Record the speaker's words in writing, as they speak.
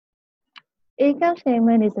Income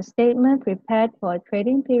statement is a statement prepared for a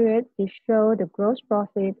trading period to show the gross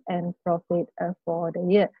profit and profit for the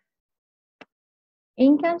year.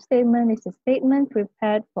 Income statement is a statement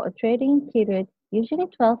prepared for a trading period, usually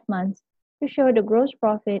 12 months, to show the gross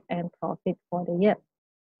profit and profit for the year.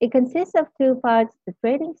 It consists of two parts, the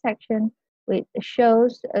trading section, which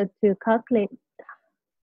shows to calculate.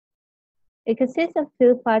 It consists of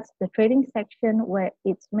two parts, the trading section, where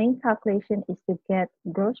its main calculation is to get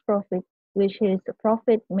gross profit, which is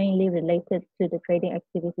profit mainly related to the trading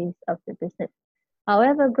activities of the business.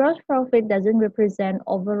 However, gross profit doesn't represent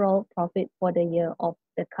overall profit for the year of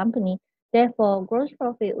the company. Therefore, gross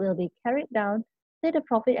profit will be carried down to the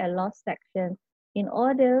profit and loss section in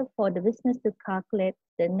order for the business to calculate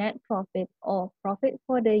the net profit or profit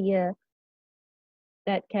for the year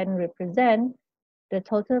that can represent the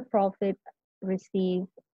total profit received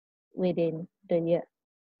within the year.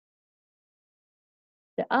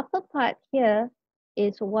 The upper part here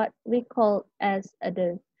is what we call as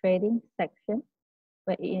the trading section,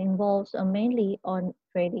 where it involves mainly on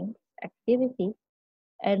trading activity,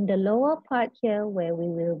 and the lower part here where we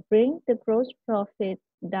will bring the gross profit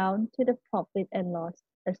down to the profit and loss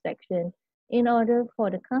section in order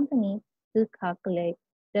for the company to calculate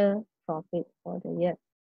the profit for the year.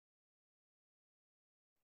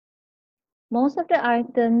 Most of the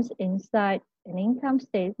items inside an income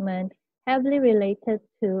statement heavily related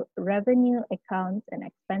to revenue accounts and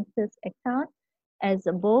expenses account. As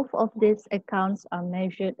both of these accounts are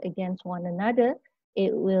measured against one another,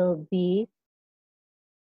 it will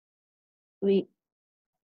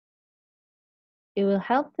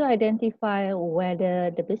help to identify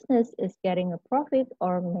whether the business is getting a profit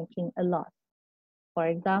or making a loss. For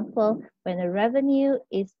example, when the revenue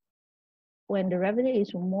is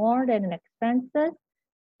more than expenses,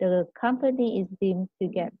 the company is deemed to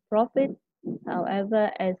get profit.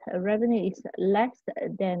 However, as revenue is less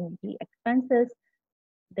than the expenses,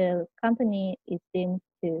 the company is deemed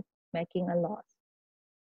to making a loss.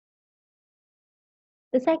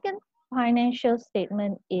 The second financial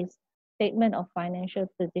statement is statement of financial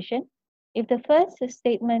position. If the first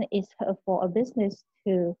statement is for a business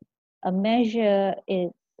to measure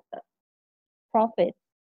its profit,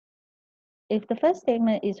 if the first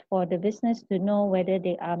statement is for the business to know whether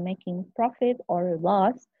they are making profit or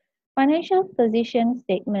loss, financial position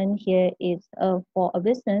statement here is for a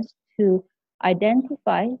business to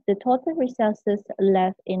identify the total resources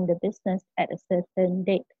left in the business at a certain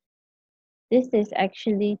date. This is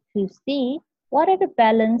actually to see what are the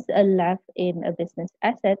balance left in a business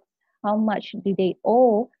asset, how much do they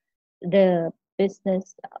owe the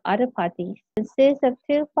business other parties. It consists of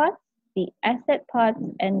two parts, the asset part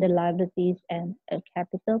and the liabilities and a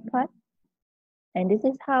capital part. And this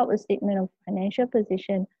is how a statement of financial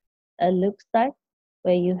position looks like,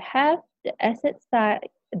 where you have the asset side,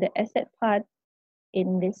 the asset part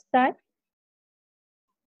in this side,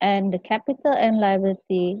 and the capital and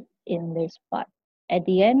liability in this part. At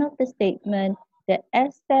the end of the statement, the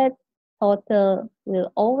asset total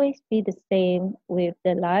will always be the same with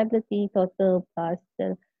the liability total plus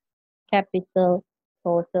the capital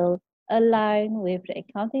total aligned with the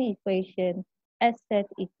accounting equation asset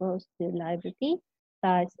equals to liability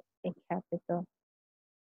plus a capital.